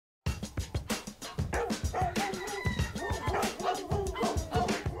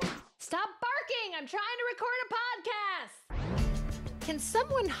Can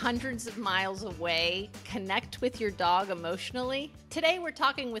someone hundreds of miles away connect with your dog emotionally? Today we're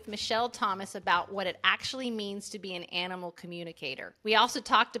talking with Michelle Thomas about what it actually means to be an animal communicator. We also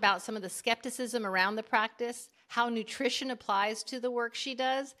talked about some of the skepticism around the practice, how nutrition applies to the work she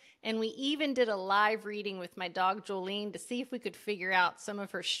does, and we even did a live reading with my dog Jolene to see if we could figure out some of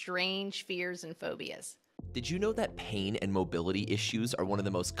her strange fears and phobias. Did you know that pain and mobility issues are one of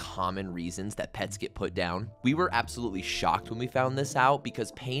the most common reasons that pets get put down? We were absolutely shocked when we found this out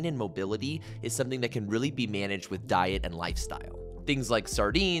because pain and mobility is something that can really be managed with diet and lifestyle. Things like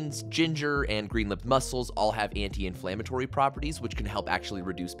sardines, ginger, and green-lipped mussels all have anti-inflammatory properties which can help actually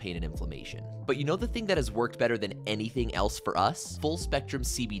reduce pain and inflammation. But you know the thing that has worked better than anything else for us? Full-spectrum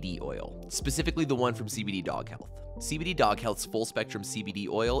CBD oil, specifically the one from CBD Dog Health. CBD Dog Health's full-spectrum CBD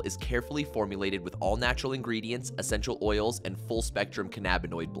oil is carefully formulated with all natural ingredients, essential oils, and full-spectrum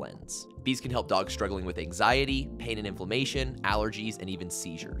cannabinoid blends. These can help dogs struggling with anxiety, pain and inflammation, allergies, and even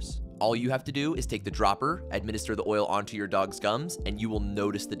seizures. All you have to do is take the dropper, administer the oil onto your dog's gums, and you will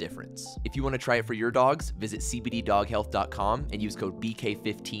notice the difference. If you want to try it for your dogs, visit cbddoghealth.com and use code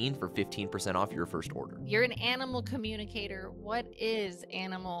BK15 for 15% off your first order. You're an animal communicator. What is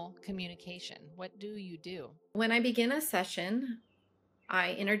animal communication? What do you do? When I begin a session,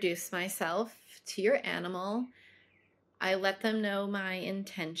 I introduce myself to your animal. I let them know my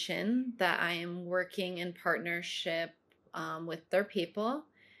intention, that I am working in partnership with their people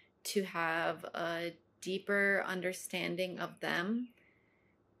to have a deeper understanding of them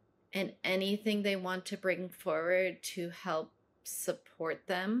and anything they want to bring forward to help support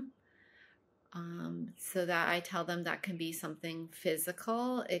them. So that I tell them that can be something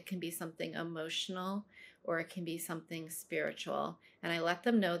physical, it can be something emotional, or it can be something spiritual. And I let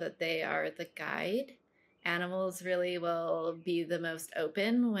them know that they are the guide. Animals really will be the most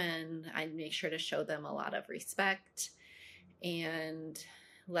open when I make sure to show them a lot of respect and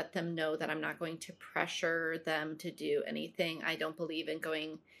let them know that I'm not going to pressure them to do anything. I don't believe in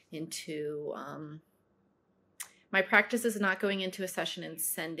going into, my practice is not going into a session and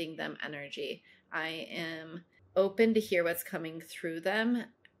sending them energy. I am open to hear what's coming through them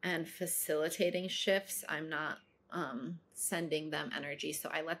and facilitating shifts. I'm not sending them energy. So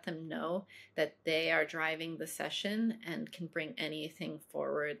I let them know that they are driving the session and can bring anything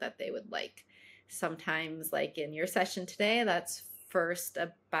forward that they would like. Sometimes, like in your session today, that's first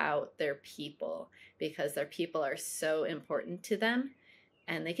about their people, because their people are so important to them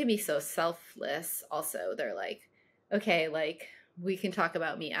and they can be so selfless. Also, they're like, okay, like we can talk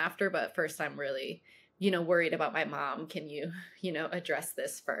about me after, but first I'm really, worried about my mom. Can you, address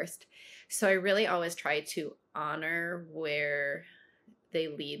this first? So I really always try to honor where they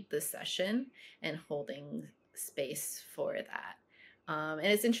lead the session and holding space for that. And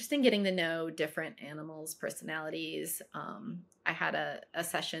it's interesting getting to know different animals' personalities. I had a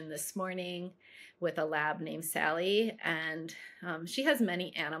session this morning with a lab named Sally, and she has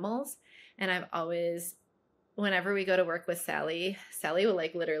many animals. And I've always, whenever we go to work with Sally will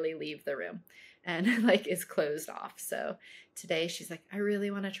like literally leave the room and like is closed off. So today she's like, I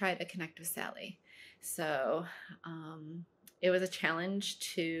really want to try to connect with Sally. So it was a challenge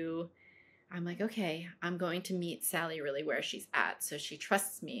I'm like, okay, I'm going to meet Sally really where she's at, so she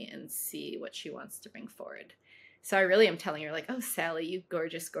trusts me and see what she wants to bring forward. So I really am telling her like, oh, Sally, you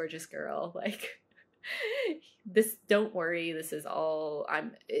gorgeous, gorgeous girl. Like this, don't worry. This is all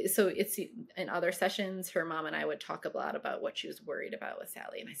so it's in other sessions, her mom and I would talk a lot about what she was worried about with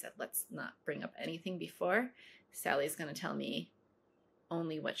Sally. And I said, let's not bring up anything before. Sally's going to tell me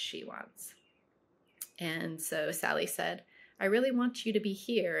only what she wants. And so Sally said, I really want you to be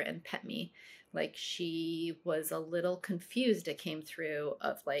here and pet me. Like she was a little confused. It came through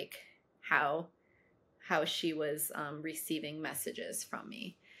of like how she was receiving messages from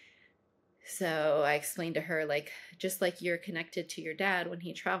me. So I explained to her, like, just like you're connected to your dad when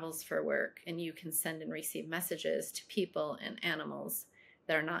he travels for work and you can send and receive messages to people and animals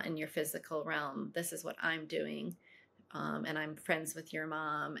that are not in your physical realm. This is what I'm doing. And I'm friends with your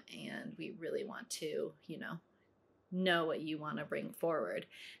mom and we really want to, know what you want to bring forward.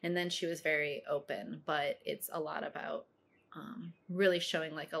 And then she was very open, but it's a lot about really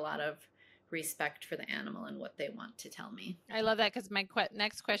showing like a lot of respect for the animal and what they want to tell me. I love that, because my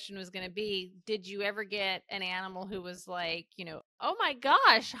next question was going to be, did you ever get an animal who was like, oh my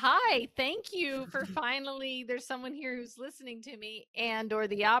gosh, hi, thank you for finally, there's someone here who's listening to me, and or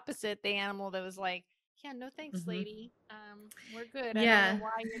the opposite, the animal that was like, yeah, no thanks, lady, we're good. I don't know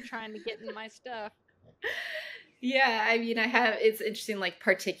why you're trying to get in my stuff. Yeah, I mean, it's interesting, like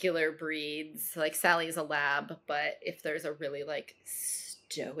particular breeds, like Sally's a lab, but if there's a really like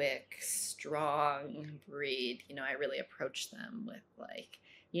stoic, strong breed. I really approach them with like,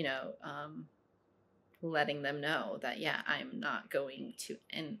 you know, letting them know that, yeah, I'm not going to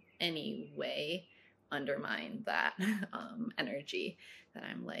in any way undermine that energy, that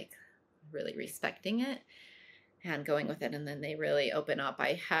I'm like really respecting it and going with it. And then they really open up.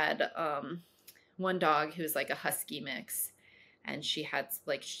 I had one dog who was like a husky mix, and she had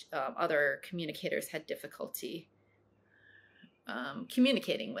like other communicators had difficulty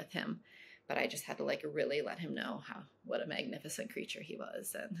communicating with him, but I just had to like really let him know what a magnificent creature he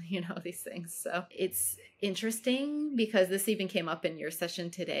was, and these things. So it's interesting because this even came up in your session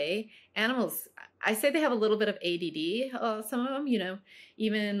today. Animals, I say they have a little bit of ADD. Some of them,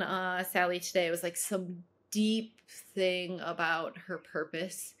 even Sally today was like some deep thing about her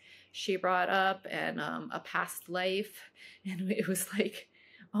purpose she brought up, and a past life, and it was like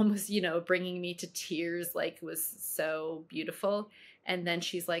almost bringing me to tears, like it was so beautiful. And then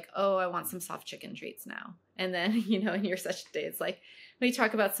she's like, oh, I want some soft chicken treats now. And then in your session today, it's like we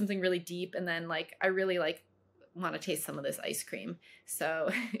talk about something really deep, and then like I really like want to taste some of this ice cream. So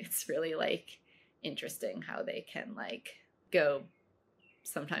it's really like interesting how they can like go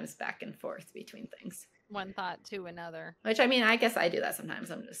sometimes back and forth between things, One thought to another. which I mean, I guess I do that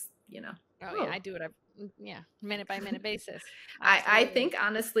sometimes. I'm just Oh yeah, I do it. Yeah, minute by minute basis. I think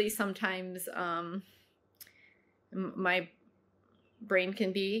honestly sometimes my brain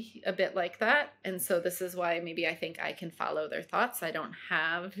can be a bit like that, and so this is why maybe I think I can follow their thoughts. I don't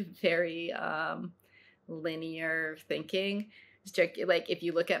have very linear thinking. Like if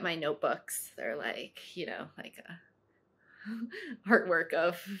you look at my notebooks, they're like like a artwork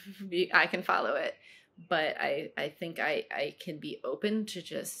of me. I can follow it, but I think I can be open to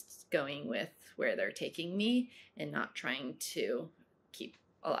just going with where they're taking me and not trying to keep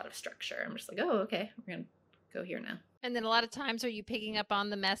a lot of structure. I'm just like, oh, okay, we're gonna go here now. And then a lot of times are you picking up on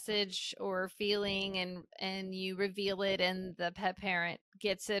the message or feeling, and you reveal it, and the pet parent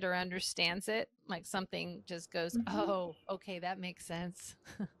gets it or understands it, like something just goes, oh, okay, that makes sense.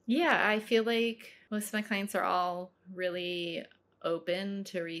 Yeah, I feel like most of my clients are all really open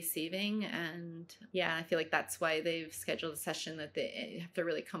to receiving, and yeah, I feel like that's why they've scheduled a session, that they have to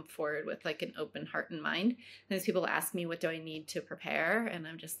really come forward with like an open heart and mind. And as people ask me, what do I need to prepare, and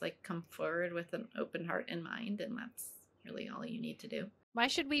I'm just like, come forward with an open heart and mind, and that's really all you need to do. Why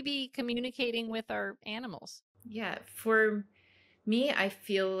should we be communicating with our animals? Yeah, for me, I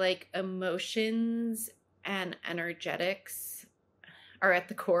feel like emotions and energetics are at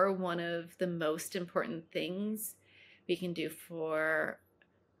the core one of the most important things we can do for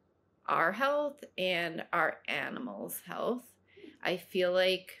our health and our animals' health. I feel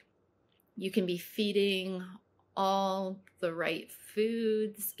like you can be feeding all the right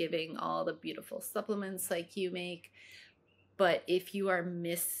foods, giving all the beautiful supplements like you make, but if you are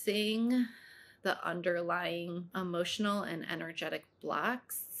missing the underlying emotional and energetic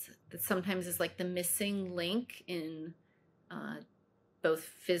blocks, that sometimes is like the missing link in both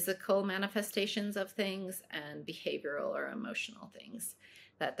physical manifestations of things and behavioral or emotional things,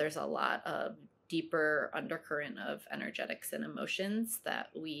 that there's a lot of deeper undercurrent of energetics and emotions that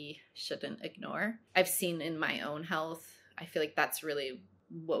we shouldn't ignore. I've seen in my own health, I feel like that's really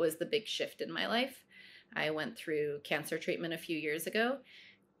what was the big shift in my life. I went through cancer treatment a few years ago,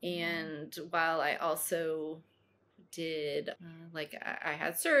 and while I also did like I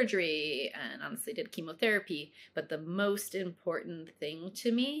had surgery and honestly did chemotherapy, but the most important thing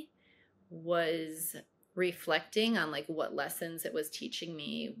to me was reflecting on like what lessons it was teaching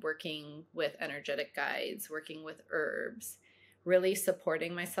me, working with energetic guides, working with herbs, really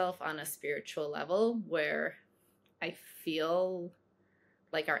supporting myself on a spiritual level, where I feel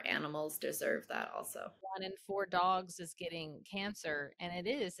like our animals deserve that also. 1 in 4 dogs is getting cancer, and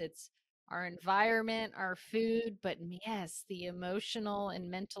it's our environment, our food, but yes, the emotional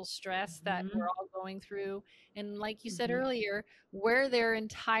and mental stress that we're Mm-hmm. all going through. And like you said Mm-hmm. earlier, we're their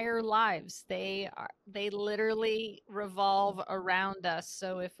entire lives. They literally revolve around us.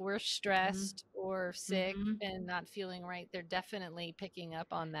 So if we're stressed or sick Mm-hmm. and not feeling right, they're definitely picking up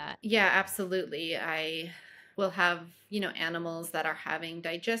on that. Yeah, absolutely. I will have, animals that are having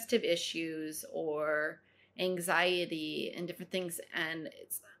digestive issues or anxiety and different things. And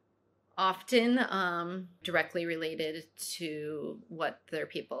it's often directly related to what their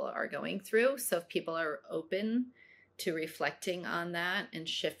people are going through. So if people are open to reflecting on that and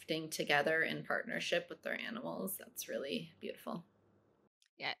shifting together in partnership with their animals, that's really beautiful.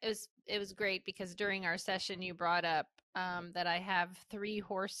 Yeah, it was great because during our session you brought up that I have 3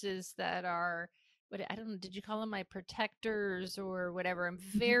 horses that are, what I don't know, did you call them my protectors or whatever? I'm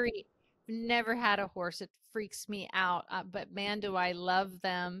very never had a horse. It freaks me out. But man, do I love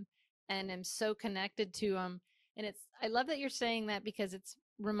them and am so connected to them. And I love that you're saying that because it's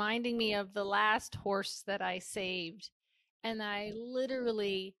reminding me of the last horse that I saved. And I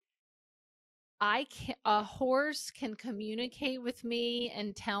literally, a horse can communicate with me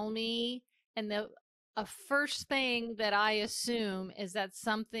and tell me, and the a first thing that I assume is that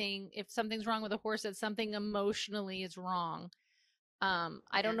if something's wrong with a horse, that something emotionally is wrong. I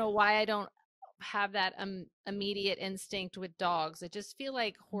Yeah. don't know why I don't have that immediate instinct with dogs. I just feel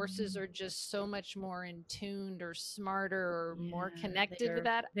like horses Mhm. are just so much more in tuned or smarter or more Yeah, connected with they're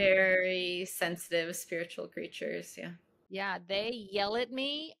that. very sensitive spiritual creatures. Yeah. Yeah, they yell at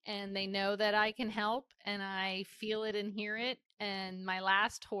me and they know that I can help and I feel it and hear it. And my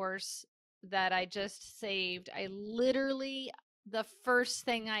last horse that I just saved, the first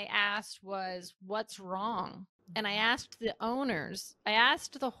thing I asked was, "What's wrong?" And I asked the owners, I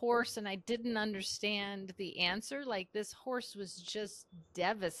asked the horse, and I didn't understand the answer. Like, this horse was just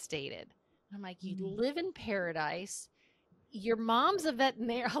devastated. I'm like, "You Mm. live in paradise. Your mom's a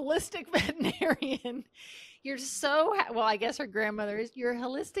holistic veterinarian. You're well, I guess her grandmother is. You're a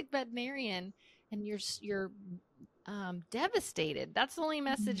holistic veterinarian, and you're devastated." That's the only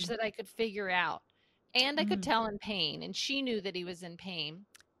message Mm. that I could figure out, and I could Mm. tell in pain, and she knew that he was in pain.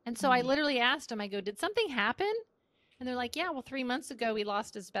 And so I Mm. literally asked him. I go, "Did something happen?" And they're like, "Yeah, well, 3 months ago he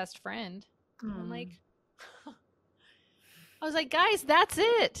lost his best friend." And I'm like, Mm. I was like, "Guys, that's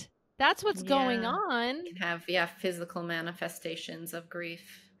it. That's what's going Yeah. on." Can have, yeah, physical manifestations of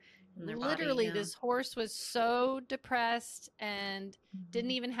grief in their body. Literally, Yeah. this horse was so depressed and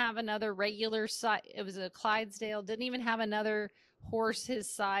didn't Mhm. even have another regular size. It was a Clydesdale, didn't even have another horse his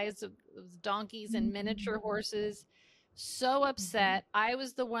size. It was donkeys and Mhm. miniature horses. So Mhm. upset. I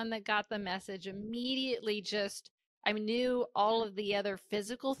was the one that got the message immediately. I knew all of the other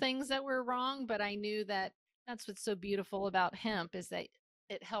physical things that were wrong, but I knew that that's what's so beautiful about hemp is that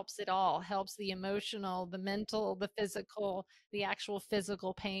it helps it all, helps the emotional, the mental, the physical, the actual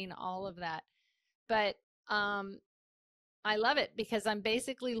physical pain, all of that. But um, I love it because I'm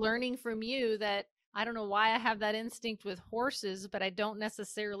basically learning from you that I don't know why I have that instinct with horses, but I don't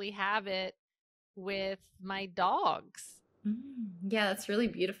necessarily have it with my dogs. Mm. Yeah, that's really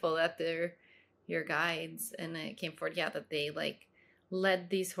beautiful that they're your guides and it came forward, yeah, that they like led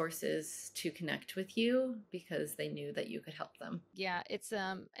these horses to connect with you because they knew that you could help them. Yeah, it's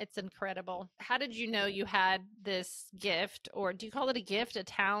incredible. How did you know you had this gift, or do you call it a gift, a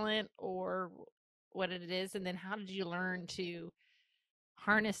talent, or what it is? And then how did you learn to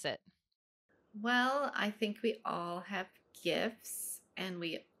harness it? Well, I think we all have gifts and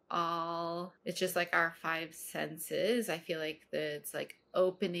it's just like our five senses. I feel like it's like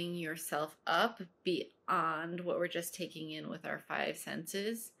opening yourself up beyond what we're just taking in with our five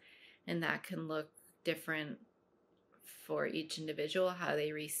senses. And that can look different for each individual, how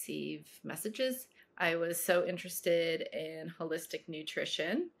they receive messages. I was so interested in holistic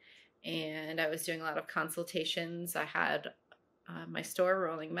nutrition and I was doing a lot of consultations. I had my store,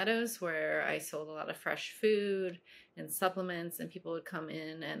 Rolling Meadows, where I sold a lot of fresh food and supplements, and people would come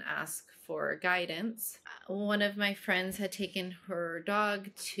in and ask for guidance. One of my friends had taken her dog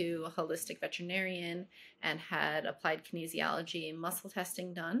to a holistic veterinarian and had applied kinesiology and muscle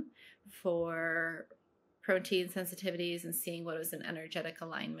testing done for protein sensitivities and seeing what was an energetic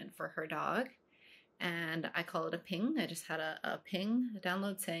alignment for her dog. And I call it a ping. I just had a ping, a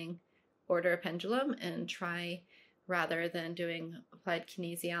download saying, order a pendulum and try, rather than doing applied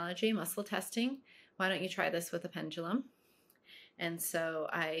kinesiology, muscle testing, why don't you try this with a pendulum? And so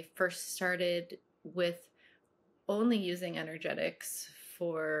I first started with only using energetics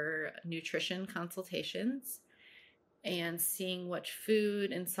for nutrition consultations and seeing what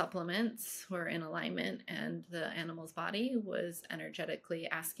food and supplements were in alignment and the animal's body was energetically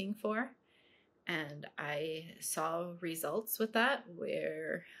asking for. And I saw results with that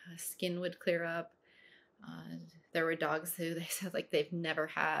where skin would clear up. There were dogs who they said like they've never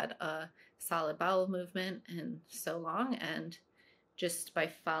had a solid bowel movement in so long. And just by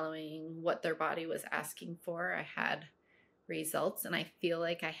following what their body was asking for, I had results. And I feel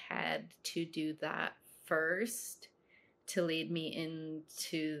like I had to do that first to lead me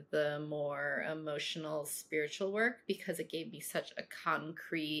into the more emotional, spiritual work because it gave me such a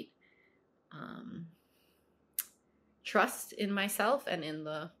concrete um, trust in myself and in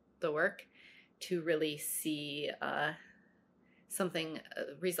the work to really see something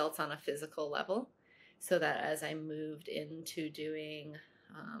results on a physical level. So that as I moved into doing,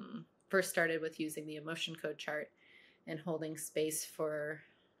 first started with using the emotion code chart and holding space for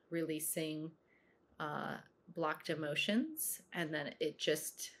releasing blocked emotions, and then it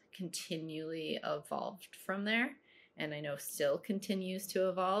just continually evolved from there. And I know still continues to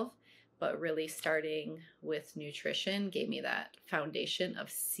evolve, but really starting with nutrition gave me that foundation of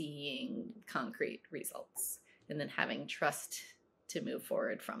seeing concrete results and then having trust to move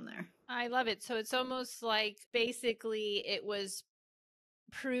forward from there. I love it. So it's almost like basically it was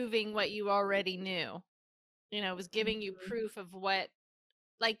proving what you already knew. It was giving you Mhm. proof of what,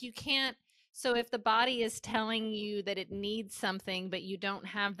 like, you can't. So if the body is telling you that it needs something, but you don't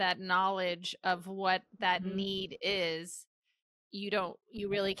have that knowledge of what that Mhm. need is, you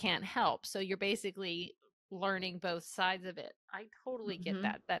really can't help. So you're basically learning both sides of it. I totally get Mhm.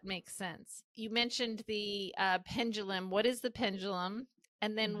 that. That makes sense. You mentioned the pendulum. What is the pendulum?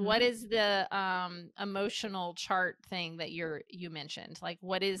 And then what Mhm. is the emotional chart thing that you mentioned? Like,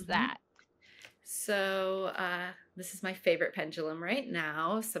 what is Mhm. that? So this is my favorite pendulum right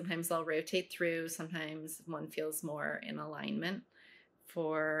now. Sometimes I'll rotate through. Sometimes one feels more in alignment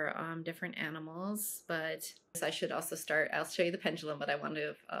for different animals. But I should also start. I'll show you the pendulum, but I want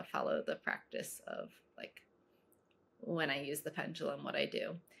to follow the practice of like when I use the pendulum, what I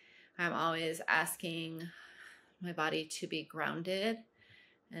do. I'm always asking my body to be grounded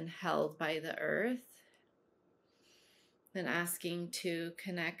and held by the earth, then asking to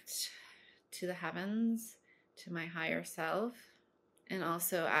connect to the heavens, to my higher self, and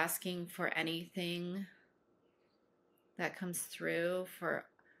also asking for anything that comes through, for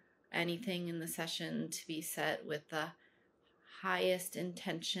anything in the session to be set with the highest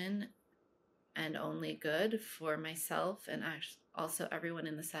intention and only good for myself and also everyone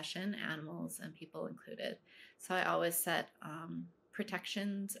in the session, animals and people included. So I always set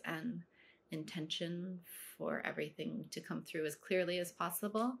protections and intention for everything to come through as clearly as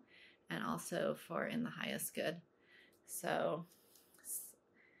possible and also for in the highest good. So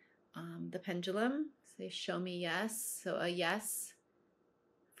the pendulum, say show me yes. So a yes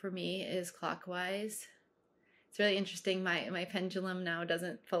for me is clockwise. It's really interesting. My pendulum now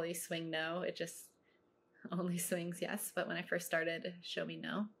doesn't fully swing no. It just only swings yes. But when I first started, show me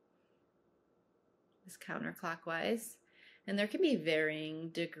no is counterclockwise. And there can be varying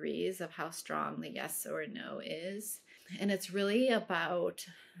degrees of how strong the yes or no is. And it's really about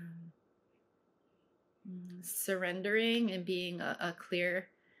surrendering and being a clear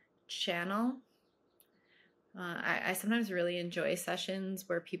channel. I sometimes really enjoy sessions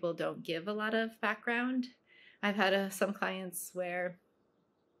where people don't give a lot of background. I've had some clients where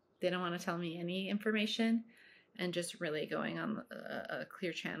they don't want to tell me any information and just really going on a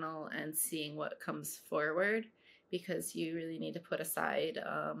clear channel and seeing what comes forward because you really need to put aside.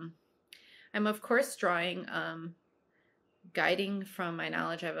 I'm, of course, drawing guiding from my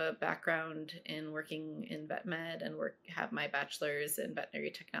knowledge. I have a background in working in vet med and have my bachelor's in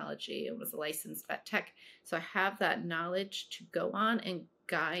veterinary technology and was a licensed vet tech. So I have that knowledge to go on and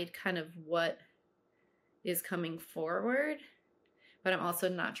guide kind of what is coming forward, but I'm also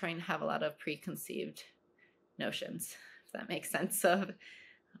not trying to have a lot of preconceived notions, if that makes sense, of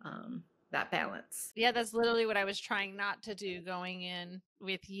that balance. Yeah, that's literally what I was trying not to do going in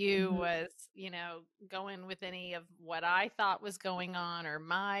with you Mm-hmm. was, going with any of what I thought was going on or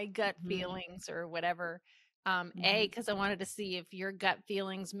my gut Mm-hmm. feelings or whatever. Mm-hmm. Because I wanted to see if your gut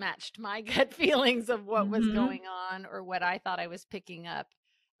feelings matched my gut feelings of what was Mm-hmm. going on or what I thought I was picking up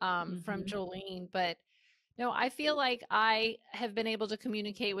from Mm-hmm. Jolene. But no, I feel like I have been able to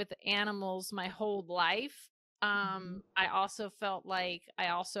communicate with animals my whole life. I also felt like I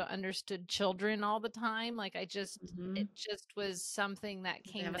also understood children all the time. Like Mm-hmm. it just was something that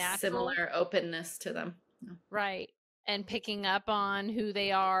They came have a natural, similar openness to them. Yeah. right? And picking up on who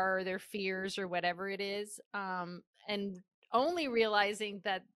they are, or their fears, or whatever it is, and only realizing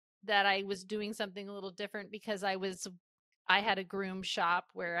that I was doing something a little different because I had a groom shop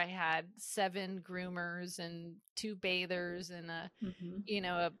where I had 7 groomers and 2 bathers and Mm-hmm.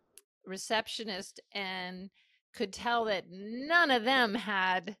 a receptionist, and could tell that none of them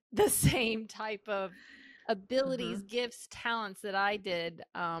had the same type of Uh-huh. abilities, gifts, talents that I did.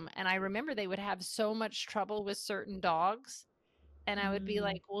 And I remember they would have so much trouble with certain dogs. And I would be Mm-hmm.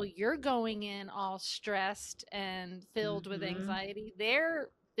 like, well, you're going in all stressed and filled with Mm-hmm. anxiety. They're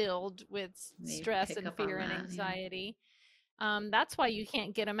filled with They stress pick and up on fear and that. Yeah. anxiety. That's why you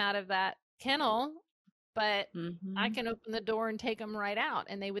can't get them out of that kennel, but I Mm-hmm. can open the door and take them right out.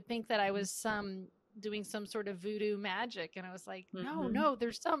 And they would think that I was doing some sort of voodoo magic. And I was like, no, Mm-hmm. no,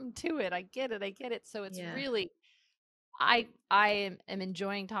 there's something to it. I get it. I get it. So it's Yeah. really, I am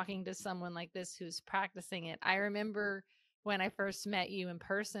enjoying talking to someone like this who's practicing it. I remember when I first met you in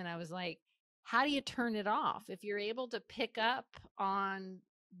person, I was like, how do you turn it off? If you're able to pick up on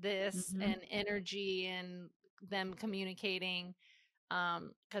this Mm-hmm. and energy and them communicating,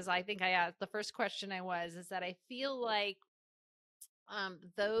 because I think I asked the first question is that I feel like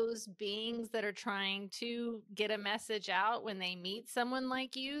those beings that are trying to get a message out when they meet someone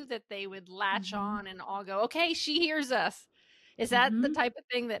like you, that they would latch Mm-hmm. on and all go, okay, she hears us. Is that the Mm-hmm. type of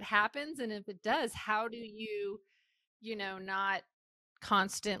thing that happens? And if it does, how do you, not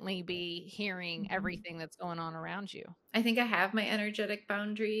constantly be hearing Mm-hmm. everything that's going on around you? I think I have my energetic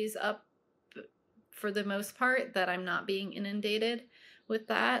boundaries up for the most part, that I'm not being inundated with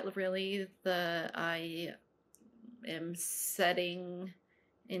that. Really, I am setting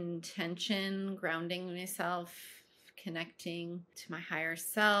intention, grounding myself, connecting to my higher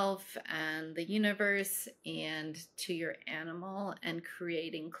self and the universe and to your animal, and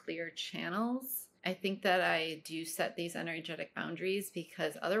creating clear channels. I think that I do set these energetic boundaries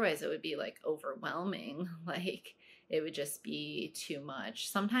because otherwise it would be like overwhelming. Like it would just be too much.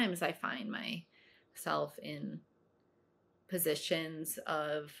 Sometimes I find myself in positions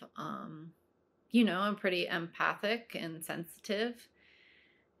of, I'm pretty empathic and sensitive.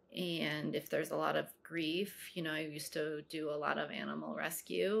 And if there's a lot of grief, I used to do a lot of animal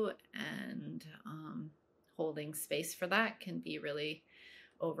rescue, and holding space for that can be really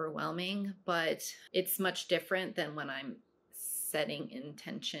overwhelming. But it's much different than when I'm setting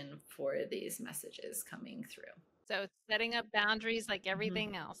intention for these messages coming through. So it's setting up boundaries like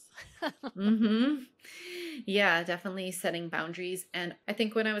everything else. Mm-hmm. Yeah, definitely setting boundaries. And I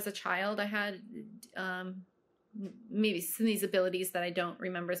think when I was a child, I had maybe some of these abilities that I don't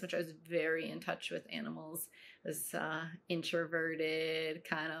remember as much. I was very in touch with animals. I was introverted,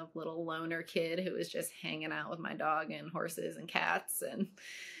 kind of little loner kid who was just hanging out with my dog and horses and cats. And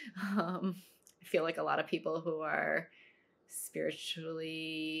I feel like a lot of people who are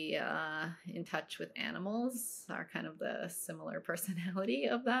spiritually in touch with animals are kind of the similar personality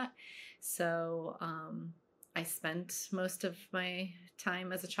of that. So I spent most of my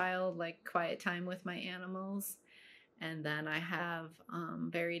time as a child, like quiet time with my animals. And then I have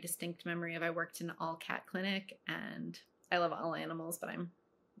very distinct memory of, I worked in an all cat clinic, and I love all animals, but I'm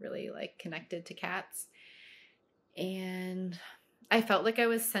really like connected to cats. And I felt like I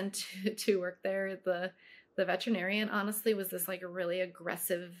was sent to work there. The veterinarian honestly was this like a really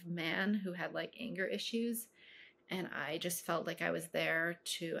aggressive man who had like anger issues. And I just felt like I was there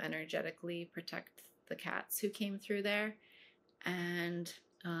to energetically protect the cats who came through there. And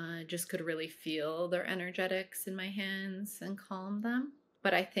just could really feel their energetics in my hands and calm them.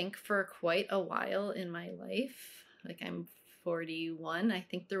 But I think for quite a while in my life, like I'm 41, I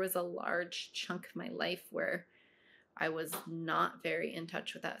think there was a large chunk of my life where I was not very in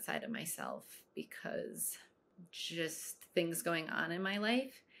touch with that side of myself, because just things going on in my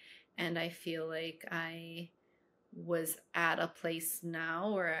life. And I feel like I was at a place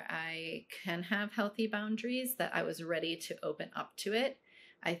now where I can have healthy boundaries, that I was ready to open up to it.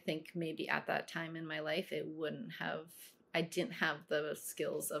 I think maybe at that time in my life, I didn't have the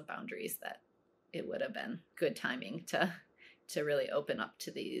skills of boundaries that it would have been good timing to really open up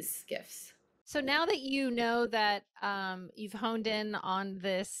to these gifts. So now that you know that you've honed in on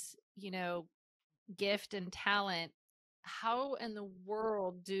this, gift and talent, how in the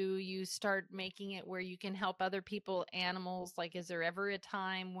world do you start making it where you can help other people, animals? Like, is there ever a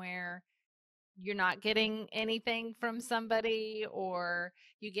time where you're not getting anything from somebody, or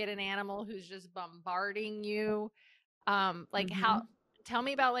you get an animal who's just bombarding you? Like how, Mm-hmm. tell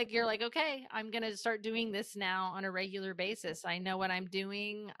me about, like, you're like, okay, I'm going to start doing this now on a regular basis. I know what I'm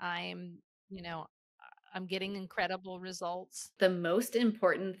doing. You know, I'm getting incredible results. The most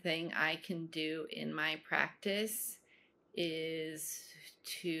important thing I can do in my practice is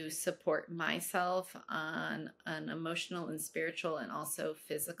to support myself on an emotional and spiritual and also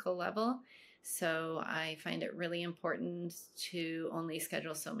physical level. So I find it really important to only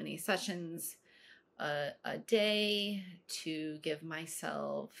schedule so many sessions a day, to give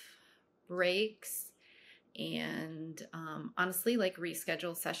myself breaks, and honestly, like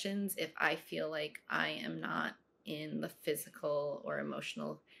reschedule sessions if I feel like I am not in the physical or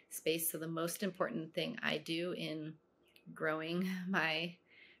emotional space. So the most important thing I do in growing my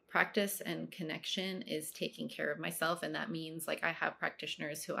practice and connection is taking care of myself. And that means like I have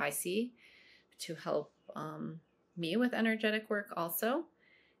practitioners who I see to help me with energetic work also.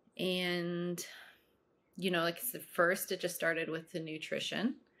 And, like first it just started with the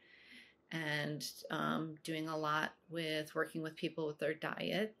nutrition, and doing a lot with working with people with their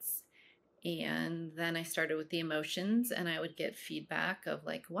diets. And then I started with the emotions, and I would get feedback of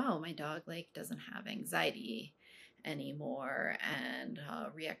like, wow, my dog like doesn't have anxiety anymore, and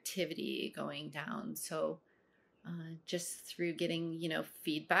reactivity going down. So just through getting,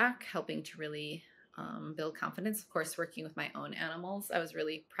 feedback, helping to really build confidence. Of course, working with my own animals, I was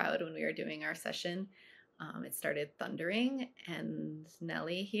really proud when we were doing our session. It started thundering, and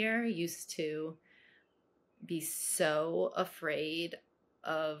Nellie here used to be so afraid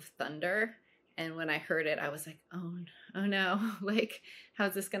of thunder. And when I heard it, I was like, oh no, like,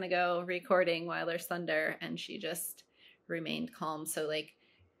 how's this going to go recording while there's thunder? And she just remained calm. So like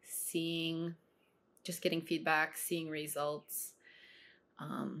just getting feedback, seeing results,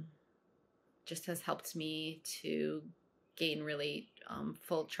 just has helped me to gain really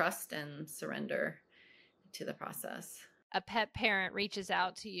full trust and surrender to the process. A pet parent reaches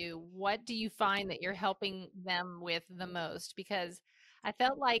out to you, what do you find that you're helping them with the most? Because I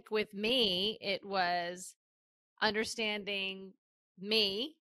felt like with me, it was understanding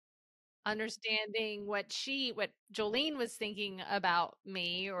me, understanding what Jolene was thinking about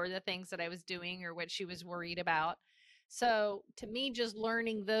me or the things that I was doing or what she was worried about. So to me, just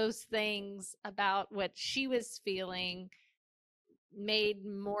learning those things about what she was feeling made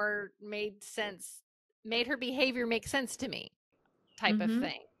sense, made her behavior make sense to me, type of Mm-hmm.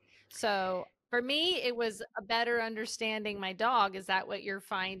 thing. So for me, it was a better understanding my dog. Is that what you're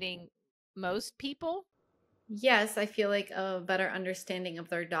finding most people? Yes, I feel like a better understanding of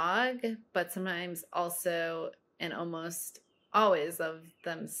their dog, but sometimes also and almost always of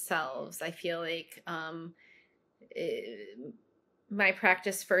themselves. I feel like my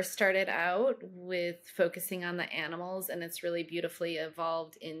practice first started out with focusing on the animals, and it's really beautifully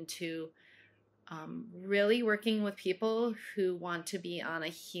evolved into really working with people who want to be on a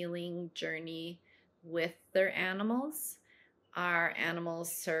healing journey with their animals. Our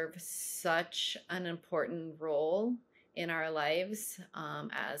animals serve such an important role in our lives,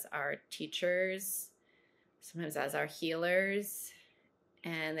 as our teachers, sometimes as our healers,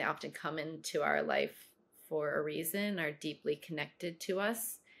 and they often come into our life for a reason, are deeply connected to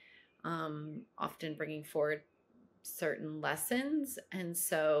us, often bringing forward certain lessons. And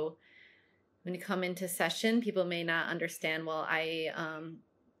so when you come into session, people may not understand, well, I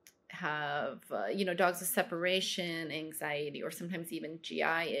have, dogs with separation anxiety, or sometimes even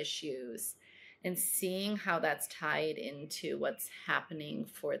GI issues, and seeing how that's tied into what's happening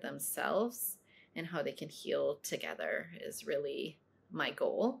for themselves and how they can heal together is really my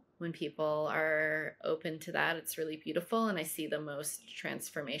goal. When people are open to that, it's really beautiful, and I see the most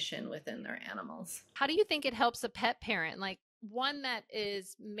transformation within their animals. How do you think it helps a pet parent? Like one that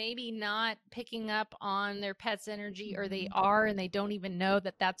is maybe not picking up on their pet's energy, or they Mm-hmm. are and they don't even know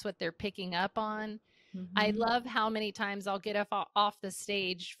that that's what they're picking up on. I Mm-hmm. love how many times I'll get off the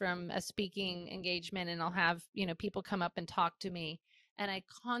stage from a speaking engagement and I'll have, people come up and talk to me, and I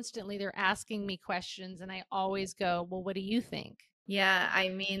constantly, they're asking me questions and I always go, well, what do you think? Yeah, I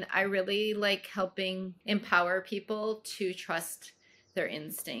mean, I really like helping empower people to trust their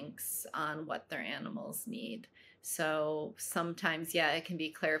instincts on what their animals need. So sometimes, yeah, it can be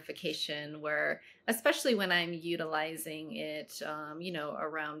clarification where, especially when I'm utilizing it,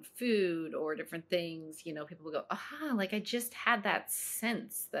 around food or different things, people will go, aha, like I just had that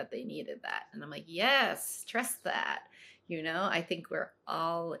sense that they needed that. And I'm like, yes, trust that. I think we're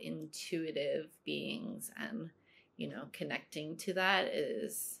all intuitive beings, and connecting to that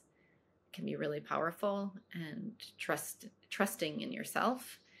can be really powerful, and trusting in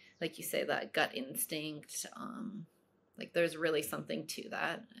yourself, like you say, that gut instinct, like there's really something to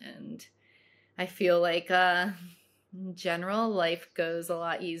that. And I feel like in general, life goes a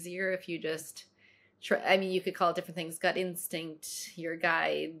lot easier if you just I mean, you could call it different things: gut instinct, your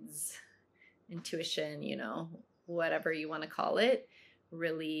guides, intuition, whatever you want to call it,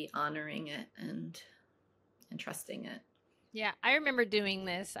 really honoring it and trusting it. Yeah, I remember doing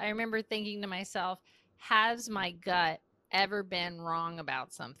this. I remember thinking to myself, has my gut ever been wrong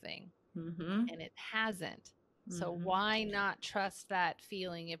about something? Mm-hmm. And it hasn't. So Mm-hmm. why not trust that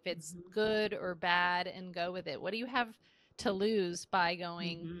feeling if it's Mm-hmm. good or bad and go with it? What do you have to lose by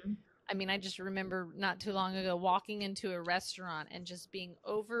going? Mm-hmm. I mean, I just remember not too long ago walking into a restaurant and just being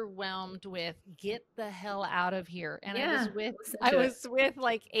overwhelmed with get the hell out of here. And I Yeah, was with listen I to it. was with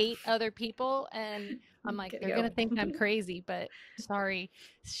like 8 other people, and I'm like, Gotta they're go. gonna think I'm crazy, but sorry.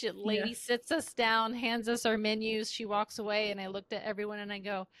 Yeah. Lady sits us down, hands us our menus, she walks away, and I looked at everyone and I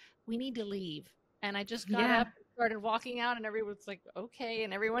go, we need to leave. And I just got Yeah. up and started walking out, and everyone's like, okay,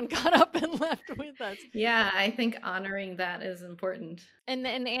 and everyone got up and left with us. Yeah, I think honoring that is important. And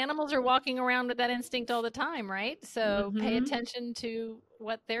animals are walking around with that instinct all the time, right? So pay Mm-hmm. attention to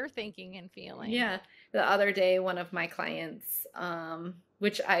what they're thinking and feeling. Yeah. The other day, one of my clients,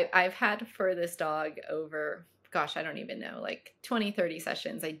 which I've had for this dog over, gosh, I don't even know, like 20, 30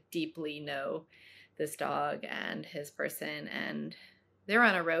 sessions. I deeply know this dog and his person. And they're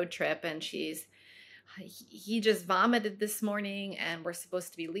on a road trip, and she's he just vomited this morning and we're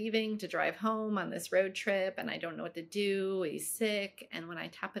supposed to be leaving to drive home on this road trip and I don't know what to do. He's sick. And when I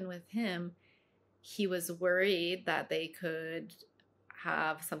tap in with him, he was worried that they could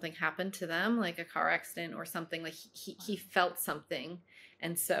have something happen to them, like a car accident or something. Like he felt something.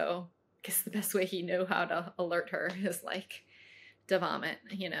 And so I guess the best way he knew how to alert her is like to vomit,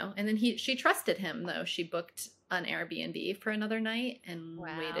 and then she trusted him though. She booked an Airbnb for another night and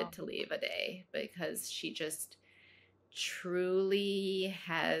waited Wow. to leave a day because she just truly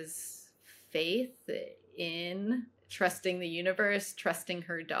has faith in trusting the universe, trusting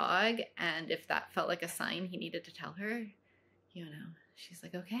her dog. And if that felt like a sign he needed to tell her, she's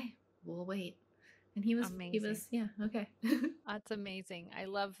like, okay, we'll wait. And he was, Amazing. yeah, okay. That's amazing. I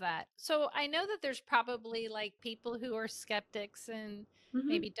love that. So I know that there's probably like people who are skeptics and Hmm.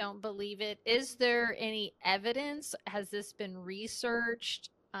 maybe don't believe it. Is there any evidence? Has this been researched?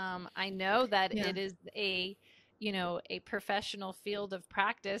 I know that Yeah. it is a professional field of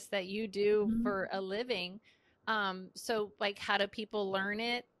practice that you do Hmm. for a living. So like, how do people learn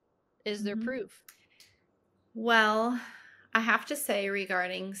it? Is there Hmm. proof? Well, I have to say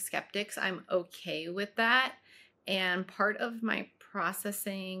regarding skeptics, I'm okay with that. And part of my process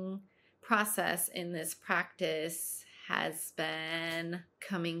in this practice has been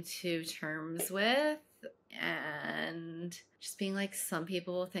coming to terms with and just being like, some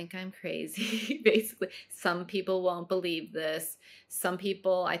people will think I'm crazy. Basically, some people won't believe this. Some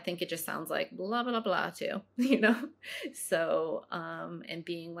people, I think it just sounds like blah, blah, blah, too, So, and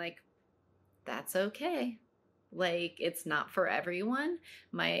being like, that's okay. Like, it's not for everyone.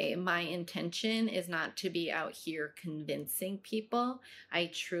 My intention is not to be out here convincing people.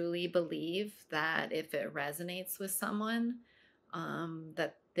 I truly believe that if it resonates with someone,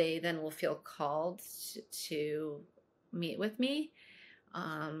 that they then will feel called to meet with me.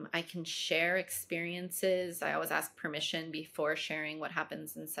 I can share experiences. I always ask permission before sharing what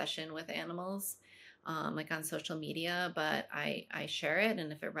happens in session with animals, like on social media, but I share it.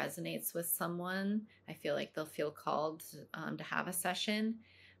 And if it resonates with someone, I feel like they'll feel called to have a session.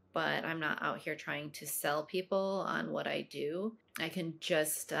 But I'm not out here trying to sell people on what I do. I can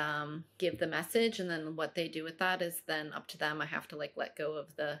just give the message, and then what they do with that is then up to them. I have to like let go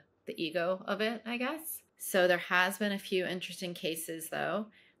of the ego of it, I guess. So there has been a few interesting cases though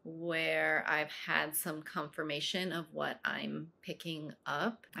where I've had some confirmation of what I'm picking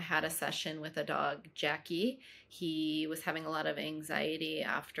up. I had a session with a dog, Jackie. He was having a lot of anxiety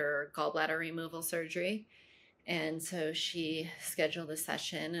after gallbladder removal surgery. And so she scheduled a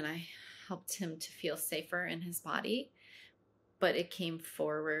session and I helped him to feel safer in his body. But it came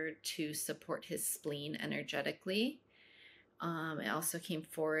forward to support his spleen energetically. It also came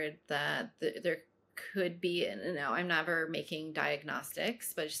forward that there could be, and now I'm never making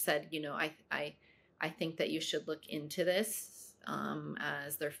diagnostics, but she said, I think that you should look into this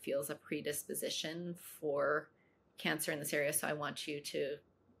as there feels a predisposition for cancer in this area. So I want you to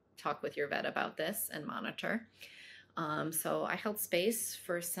talk with your vet about this and monitor. So I held space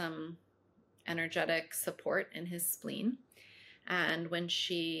for some energetic support in his spleen. And when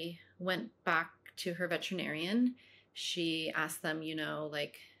she went back to her veterinarian, she asked them,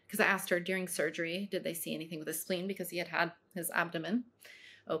 because I asked her during surgery, did they see anything with his spleen? Because he had his abdomen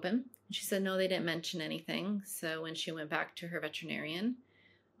open. And she said, no, they didn't mention anything. So when she went back to her veterinarian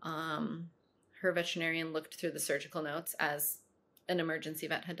looked through the surgical notes as an emergency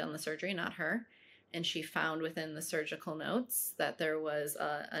vet had done the surgery, not her. And she found within the surgical notes that there was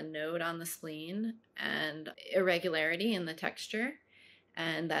a node on the spleen and irregularity in the texture,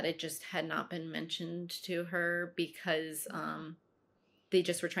 and that it just had not been mentioned to her because they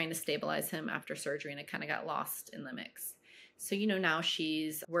just were trying to stabilize him after surgery and it kind of got lost in the mix. So, now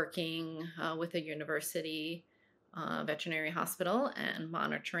she's working with a university veterinary hospital and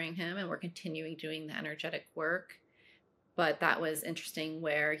monitoring him, and we're continuing doing the energetic work. But that was interesting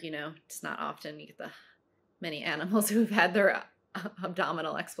where, it's not often you get the many animals who've had their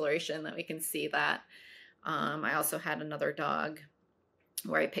abdominal exploration that we can see that. I also had another dog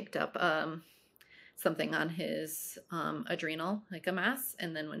where I picked up something on his adrenal, like a mass.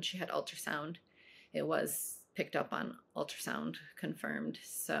 And then when she had ultrasound, it was picked up on ultrasound confirmed.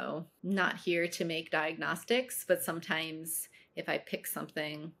 So not here to make diagnostics, but sometimes if I pick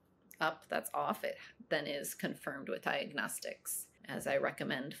something up that's off, it then is confirmed with diagnostics, as I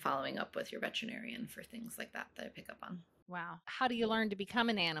recommend following up with your veterinarian for things like that I pick up on. Wow. How do you learn to become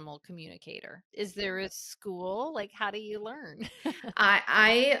an animal communicator? Is there a school? Like, how do you learn?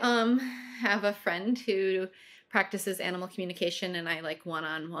 I have a friend who practices animal communication, and I like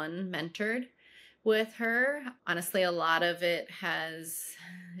one-on-one mentored with her. Honestly, a lot of it has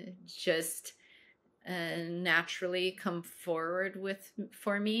just naturally come forward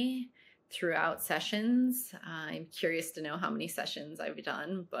for me throughout sessions. I'm curious to know how many sessions I've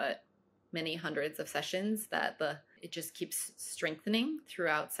done, but many hundreds of sessions that it just keeps strengthening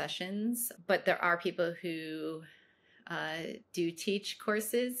throughout sessions. But there are people who do teach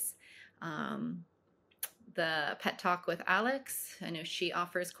courses. The Pet Talk with Alex, I know she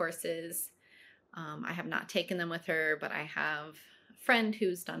offers courses. I have not taken them with her, but I have a friend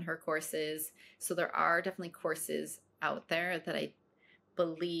who's done her courses. So there are definitely courses out there that I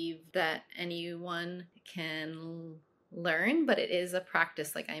believe that anyone can learn, but it is a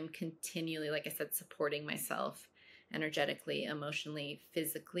practice. Like I'm continually, like I said, supporting myself energetically, emotionally,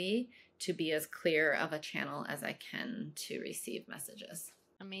 physically to be as clear of a channel as I can to receive messages.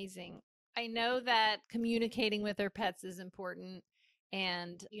 Amazing. I know that communicating with our pets is important.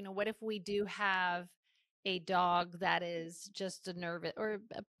 And, you know, what if we do have a dog that is just a nervous, or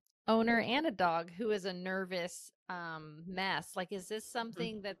a owner and a dog who is a nervous mess? Like, is this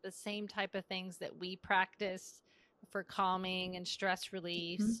something that the same type of things that we practice for calming and stress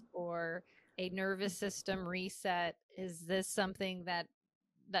release, or a nervous system reset? Is this something that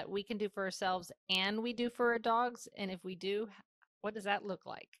we can do for ourselves and we do for our dogs? And if we do, what does that look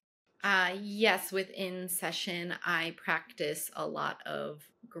like? Yes, within session, I practice a lot of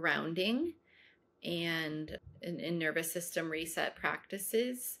grounding and in nervous system reset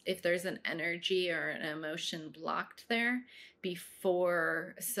practices. If there's an energy or an emotion blocked there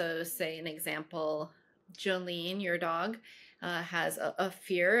before, so say an example, Jolene, your dog, has a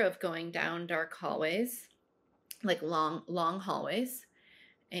fear of going down dark hallways, like long hallways.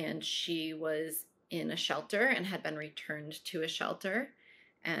 And she was in a shelter and had been returned to a shelter.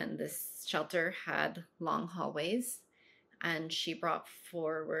 And this shelter had long hallways. And she brought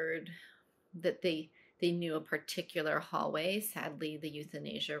forward that they knew a particular hallway. Sadly, the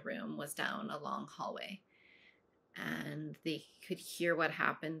euthanasia room was down a long hallway. And they could hear what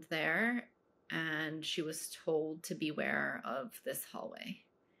happened there. And she was told to beware of this hallway.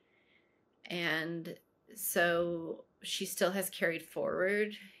 And so she still has carried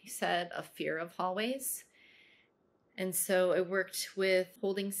forward, he said, a fear of hallways. And so I worked with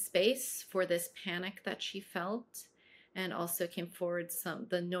holding space for this panic that she felt, and also came forward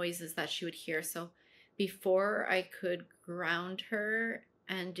the noises that she would hear. So before I could ground her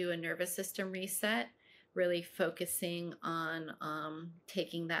and do a nervous system reset, really focusing on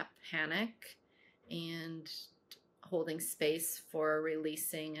taking that panic and holding space for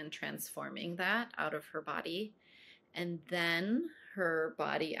releasing and transforming that out of her body. And then her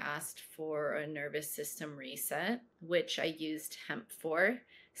body asked for a nervous system reset, which I used hemp for.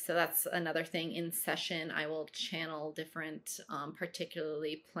 So that's another thing. In session, I will channel different,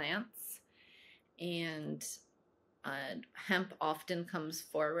 particularly plants. And hemp often comes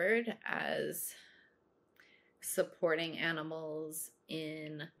forward as supporting animals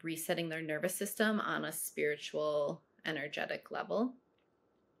in resetting their nervous system on a spiritual, energetic level.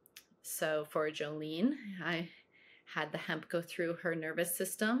 So for Jolene, I had the hemp go through her nervous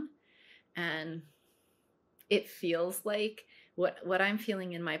system, and it feels like what I'm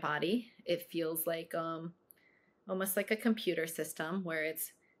feeling in my body. It feels like almost like a computer system where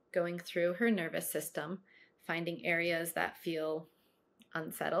it's going through her nervous system, finding areas that feel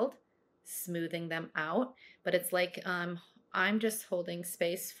unsettled, smoothing them out. But it's like I'm just holding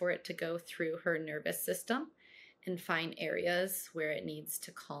space for it to go through her nervous system and find areas where it needs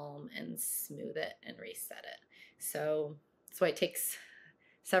to calm and smooth it and reset it. So that's why it takes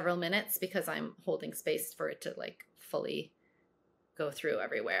several minutes, because I'm holding space for it to like fully go through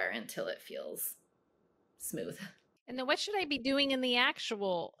everywhere until it feels smooth. And then what should I be doing in the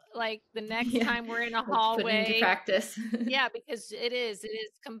actual, like the next Yeah. time we're in a Put it into hallway? practice. Yeah, because it is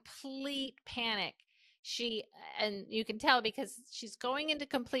complete panic. And you can tell because she's going into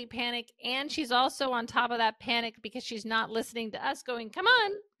complete panic, and she's also on top of that panic because she's not listening to us going, come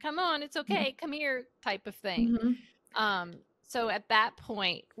on, it's okay, come here type of thing. Mm-hmm. So at that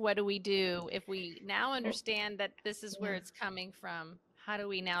point, what do we do if we now Well, understand that this is where yeah. it's coming from? How do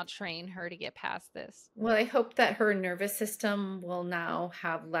we now train her to get past this? Well, I hope that her nervous system will now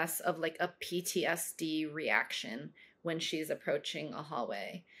have less of like a PTSD reaction when she's approaching a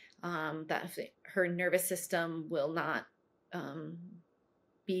hallway. That her nervous system will not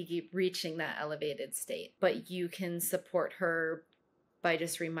be reaching that elevated state. But you can support her by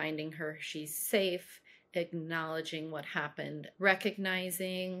just reminding her she's safe, acknowledging what happened,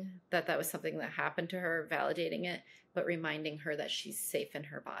 recognizing that that was something that happened to her, validating it, but reminding her that she's safe in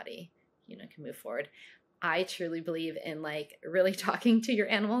her body, can move forward. I truly believe in like really talking to your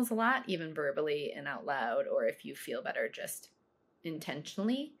animals a lot, even verbally and out loud, or if you feel better, just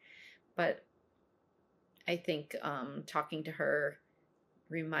intentionally. But I think talking to her,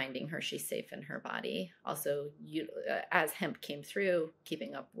 reminding her she's safe in her body. Also, as hemp came through,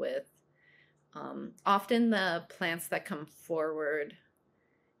 keeping up with often the plants that come forward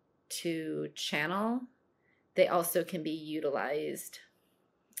to channel, they also can be utilized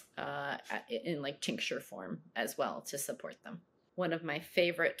in like tincture form as well to support them. One of my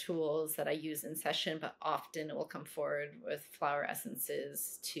favorite tools that I use in session, but often it will come forward with flower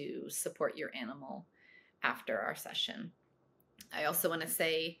essences to support your animal after our session. I also want to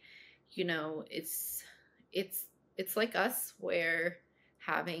say, it's like us, where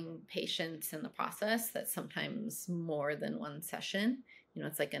having patience in the process, that's sometimes more than one session.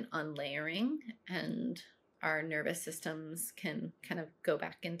 It's like an unlayering, and our nervous systems can kind of go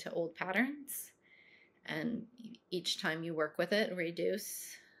back into old patterns. And each time you work with it,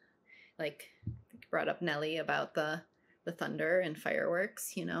 reduce, like you brought up Nellie about the thunder and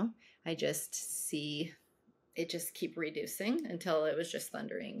fireworks, I just see it just keep reducing until it was just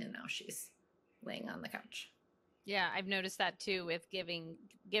thundering, and now she's laying on the couch. Yeah, I've noticed that too with giving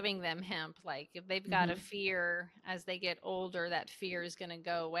them hemp. Like if they've got a fear as they get older, that fear is going to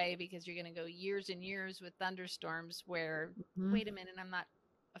go away, because you're going to go years and years with thunderstorms where, wait a minute, I'm not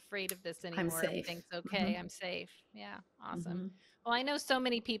afraid of this anymore. I'm safe. Everything's okay. I'm safe. Yeah, awesome. Well, I know so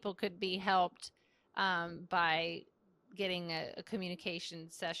many people could be helped by getting a communication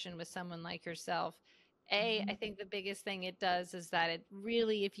session with someone like yourself. I think the biggest thing it does is that it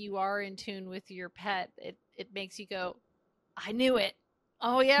really, if you are in tune with your pet, it makes you go, I knew it.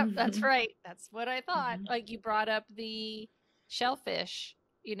 Oh, yeah, that's right. That's what I thought. Like you brought up the shellfish,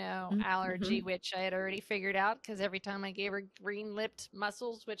 allergy, which I had already figured out, because every time I gave her green-lipped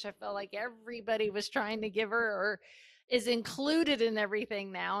mussels, which I felt like everybody was trying to give her, or is included in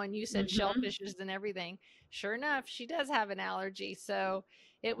everything now, and you said shellfishes and everything. Sure enough, she does have an allergy. So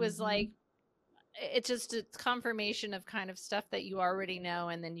it was like, it's confirmation of kind of stuff that you already know,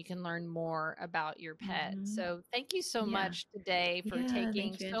 and then you can learn more about your pet. So thank you so much today for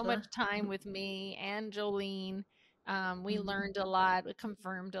taking so much time with me and Jolene. We learned a lot, we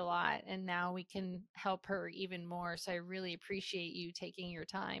confirmed a lot, and now we can help her even more. So I really appreciate you taking your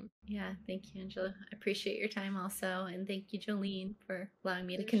time. Yeah, thank you, Angela. I appreciate your time also, and thank you, Jolene, for allowing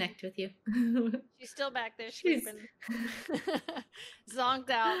me to connect with you. She's still back there sleeping, zonked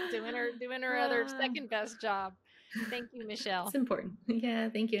out, doing her other second best job. Thank you, Michelle. It's important. Yeah,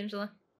 thank you, Angela.